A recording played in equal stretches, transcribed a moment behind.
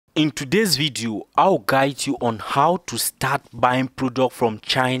In today's video, I'll guide you on how to start buying products from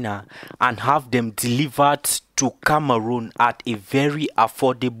China and have them delivered to Cameroon at a very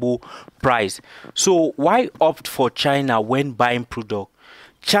affordable price. So why opt for China when buying product?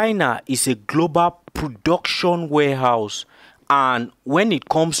 China is a global production warehouse, and when it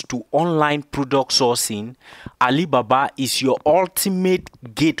comes to online product sourcing, Alibaba is your ultimate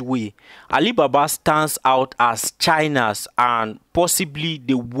gateway. Alibaba stands out as China's and possibly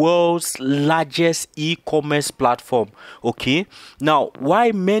the world's largest e-commerce platform. Okay, now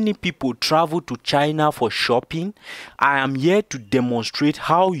why many people travel to China for shopping? I am here to demonstrate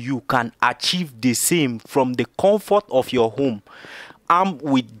how you can achieve the same from the comfort of your home, armed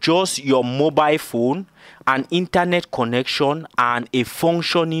with just your mobile phone, an internet connection, and a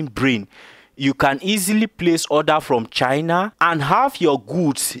functioning brain. You can easily place order from China and have your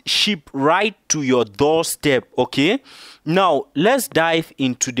goods shipped right to your doorstep. Okay, now let's dive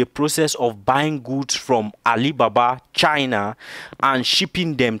into the process of buying goods from Alibaba China and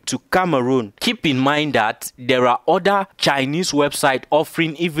shipping them to Cameroon. Keep in mind that there are other Chinese websites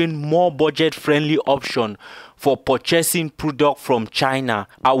offering even more budget friendly options for purchasing product from China.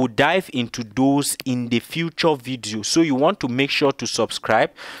 I will dive into those in the future video, so you want to make sure to subscribe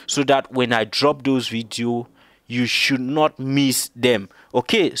so that when I drop those videos you should not miss them.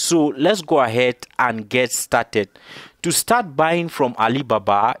 Okay, so let's go ahead and get started. To start buying from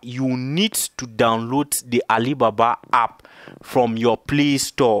Alibaba, you need to download the Alibaba app from your Play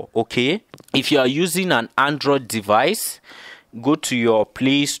Store. Okay, if you are using an Android device, go to your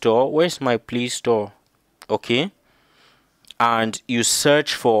Play Store. Where's my Play Store? Okay, and you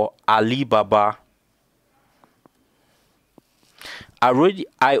search for Alibaba. I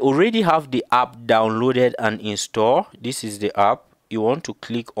already have the app downloaded and installed. This is the app. You want to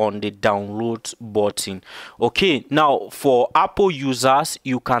click on the download button. Okay, now for Apple users,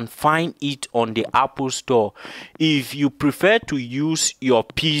 you can find it on the Apple Store. If you prefer to use your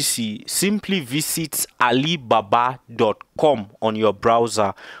PC, simply visit alibaba.com on your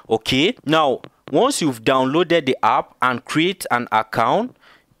browser. Okay, now once you've downloaded the app and create an account,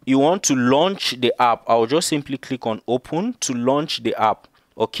 you want to launch the app. I'll just simply click on open to launch the app.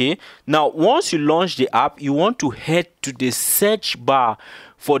 Okay, now once you launch the app, you want to head to the search bar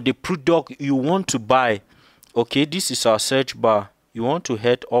for the product you want to buy. Okay, this is our search bar. You want to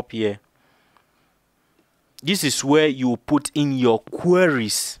head up here. This is where you put in your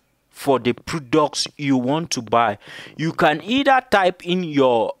queries for the products you want to buy. You can either type in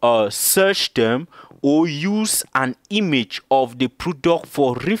your search term or use an image of the product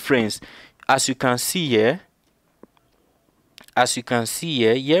for reference. As you can see here,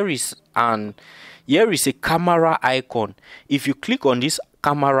 here is a camera icon. If you click on this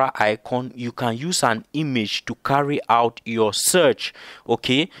camera icon, you can use an image to carry out your search.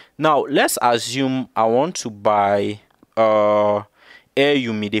 Okay, now let's assume I want to buy air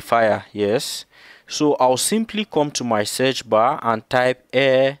humidifier. Yes, so I'll simply come to my search bar and type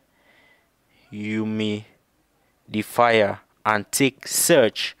air humidifier and take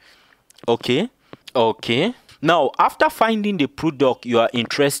search. Okay, now after finding the product you are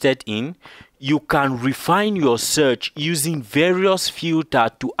interested in, you can refine your search using various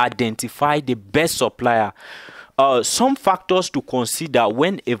filters to identify the best supplier. Some factors to consider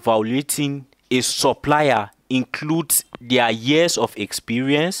when evaluating a supplier includes their years of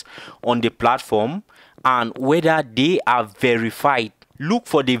experience on the platform and whether they are verified. Look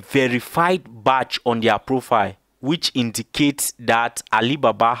for the verified badge on their profile, which indicates that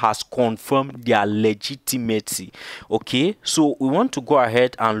Alibaba has confirmed their legitimacy. Okay, so we want to go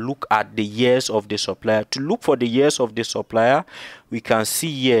ahead and look at the years of the supplier. To look for the years of the supplier, we can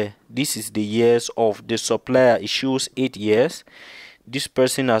see here, this is the years of the supplier. It shows 8 years. This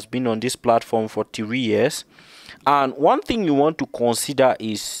person has been on this platform for 3 years. And one thing you want to consider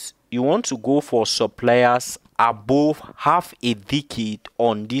is you want to go for suppliers above half a decade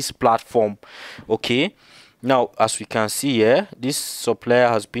on this platform. Okay, now as we can see here, this supplier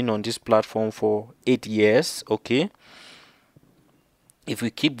has been on this platform for 8 years. Okay, if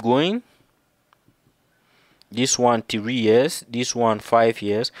we keep going, this one 3 years, this one 5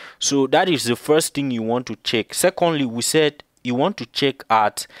 years. So that is the first thing you want to check. Secondly, we said you want to check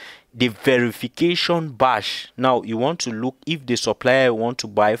at the verification badge. Now you want to look if the supplier you want to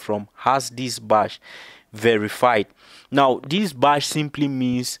buy from has this badge verified. Now this badge simply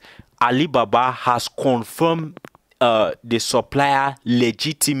means Alibaba has confirmed the supplier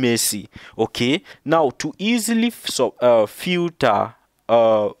legitimacy. Okay, now to easily filter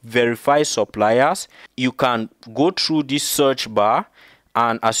verify suppliers, you can go through this search bar,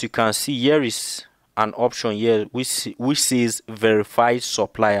 and as you can see, here is an option here which says verified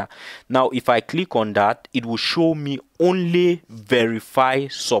supplier. Now if I click on that, it will show me only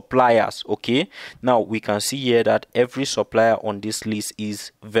verified suppliers. Okay, now we can see here that every supplier on this list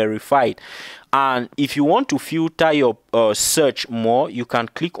is verified. And if you want to filter your search more, you can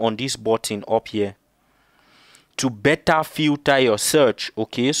click on this button up here to better filter your search.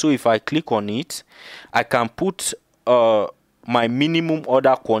 Okay, so if I click on it, I can put my minimum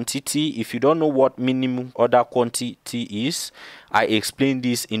order quantity. If you don't know what minimum order quantity is, I explain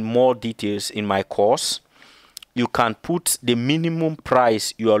this in more details in my course. You can put the minimum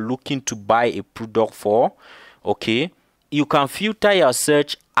price you are looking to buy a product for. Okay, you can filter your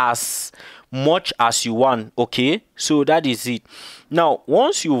search as much as you want. Okay, so that is it. Now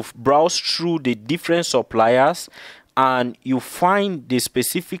once you've browsed through the different suppliers and you find the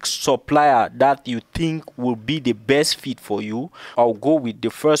specific supplier that you think will be the best fit for you, I'll go with the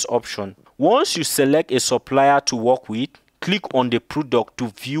first option. Once you select a supplier to work with, click on the product to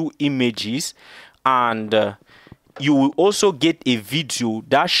view images, and you will also get a video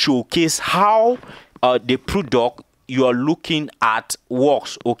that showcases how the product you are looking at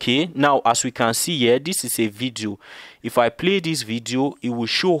works. Okay, now as we can see here, this is a video. If I play this video, it will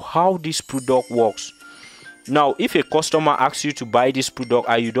show how this product works. Now if a customer asks you to buy this product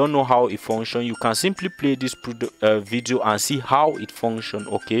and you don't know how it functions, you can simply play this video and see how it functions.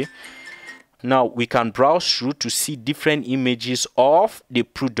 Okay, now we can browse through to see different images of the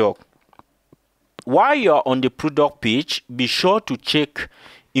product. While you are on the product page, be sure to check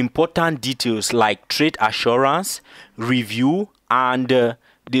important details like trade assurance, review, and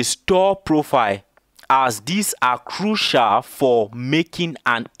the store profile, as these are crucial for making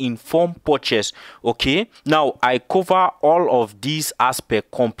an informed purchase. Okay, now I cover all of these aspects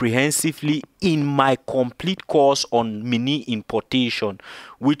comprehensively in my complete course on mini importation,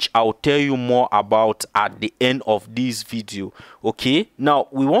 which I'll tell you more about at the end of this video. Okay, now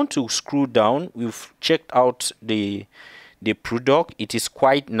we want to scroll down. We've checked out the product. It is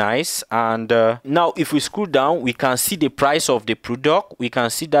quite nice, and now if we scroll down, we can see the price of the product. We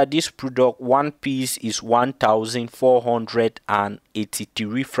can see that this product, one piece, is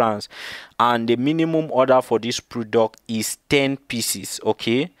 1,483 francs, and the minimum order for this product is 10 pieces.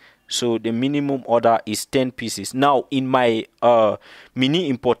 Okay, so the minimum order is 10 pieces. Now in my mini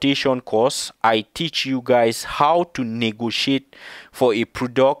importation course, I teach you guys how to negotiate for a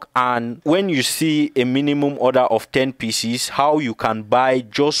product, and when you see a minimum order of 10 pieces, how you can buy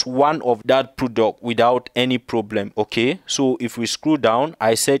just one of that product without any problem. Okay, so if we scroll down,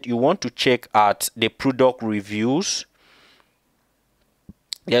 I said you want to check at the product reviews.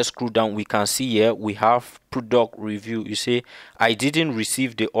 Let's scroll down. We can see here we have product review. You say, I didn't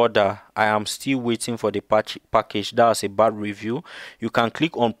receive the order, I am still waiting for the package. That's a bad review. You can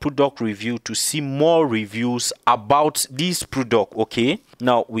click on product review to see more reviews about this product. Okay,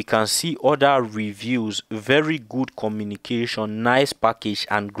 now we can see other reviews. Very good communication, nice package,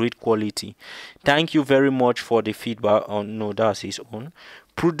 and great quality. Thank you very much for the feedback. Oh no, that's his own.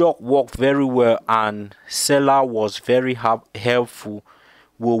 Product worked very well and seller was very helpful.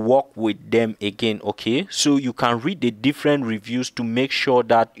 Will work with them again. Okay, so you can read the different reviews to make sure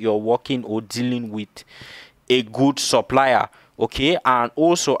that you're working or dealing with a good supplier. Okay, and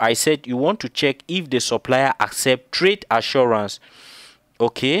also I said you want to check if the supplier accept trade assurance.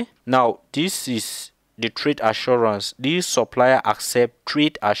 Okay, now this is the trade assurance. This supplier accept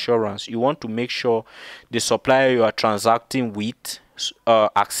trade assurance. You want to make sure the supplier you are transacting with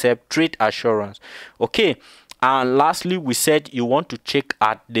accept trade assurance. Okay, and lastly, we said you want to check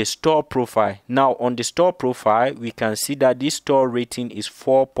at the store profile. Now on the store profile, we can see that this store rating is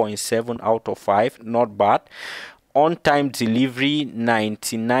 4.7 out of 5. Not bad. On time delivery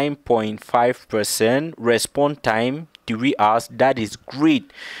 99.5%. Response time 3 hours. That is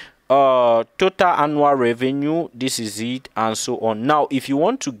great. Total annual revenue, this is it, and so on. Now if you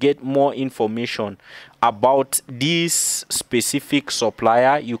want to get more information about this specific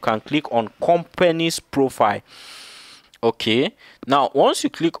supplier, you can click on company's profile. Okay, now once you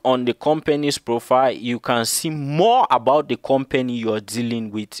click on the company's profile, you can see more about the company you are dealing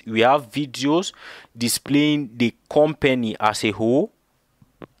with. We have videos displaying the company as a whole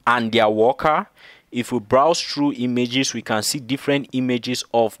and their worker. If we browse through images, we can see different images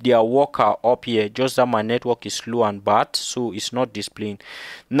of their worker up here. Just that my network is slow and bad, so it's not displaying.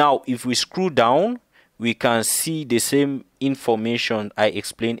 Now if we scroll down, we can see the same information I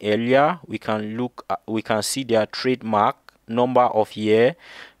explained earlier. We can see their trademark, number of year,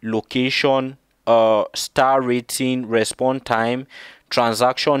 location, star rating, response time,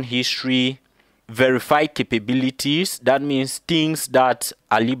 transaction history, verified capabilities. That means things that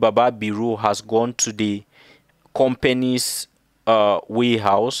Alibaba Bureau has gone to the company's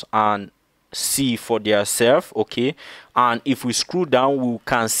warehouse and see for themselves. Okay, and if we scroll down, we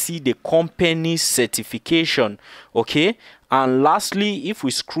can see the company's certification. Okay, and lastly, if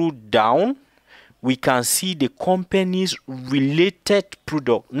we scroll down, we can see the company's related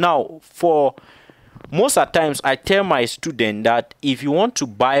product. Now, for most of the times, I tell my student that if you want to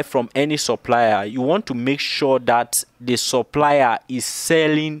buy from any supplier, you want to make sure that the supplier is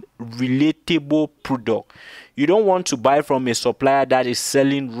selling relatable product. You don't want to buy from a supplier that is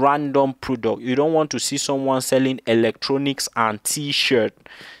selling random product. You don't want to see someone selling electronics and t-shirt.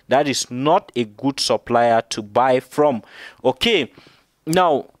 That is not a good supplier to buy from. Okay,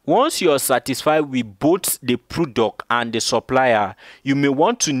 now once you are satisfied with both the product and the supplier, you may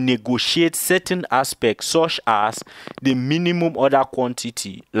want to negotiate certain aspects such as the minimum order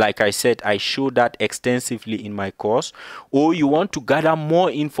quantity. Like I said, I show that extensively in my course. Or you want to gather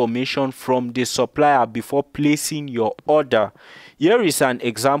more information from the supplier before placing your order. Here is an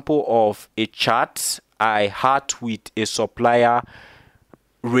example of a chart I had with a supplier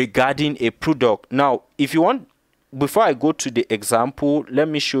regarding a product. Now, if you want, before I go to the example, let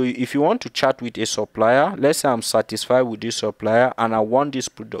me show you. If you want to chat with a supplier, let's say I'm satisfied with this supplier and I want this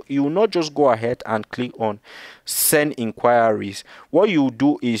product, you will not just go ahead and click on send inquiries. What you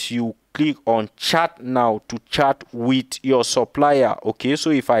do is you click on chat now to chat with your supplier. Okay,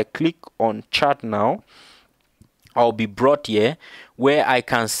 so if I click on chat now, I'll be brought here where I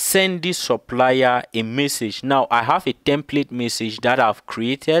can send this supplier a message. Now I have a template message that I've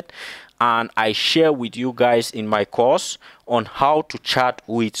created and I share with you guys in my course on how to chat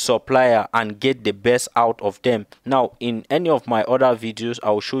with supplier and get the best out of them. Now in any of my other videos,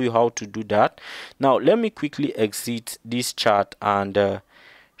 I'll show you how to do that. Now let me quickly exit this chat and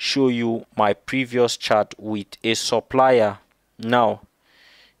show you my previous chat with a supplier. Now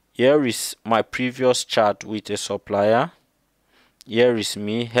here is my previous chat with a supplier. Here is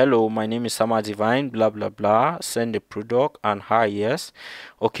me. Hello, my name is Sama Divine, blah blah blah. Send the product and hi, yes.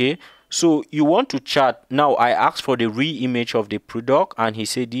 Okay, so you want to chat. Now I asked for the re-image of the product and he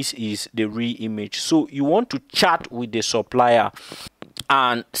said this is the re-image. So you want to chat with the supplier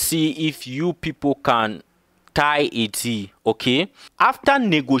and see if you people can tie a deal. Okay, after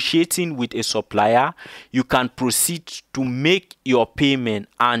negotiating with a supplier, you can proceed to make your payment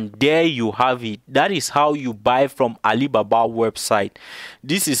and there you have it. That is how you buy from Alibaba website.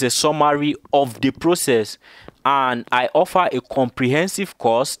 This is a summary of the process and I offer a comprehensive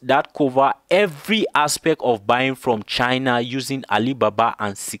course that covers every aspect of buying from China using Alibaba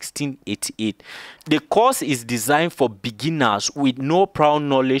and 1688. The course is designed for beginners with no prior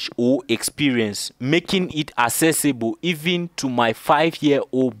knowledge or experience, making it accessible even to my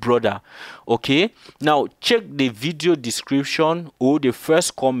 5-year-old brother. Okay, now check the video description or the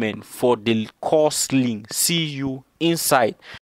first comment for the course link. See you inside.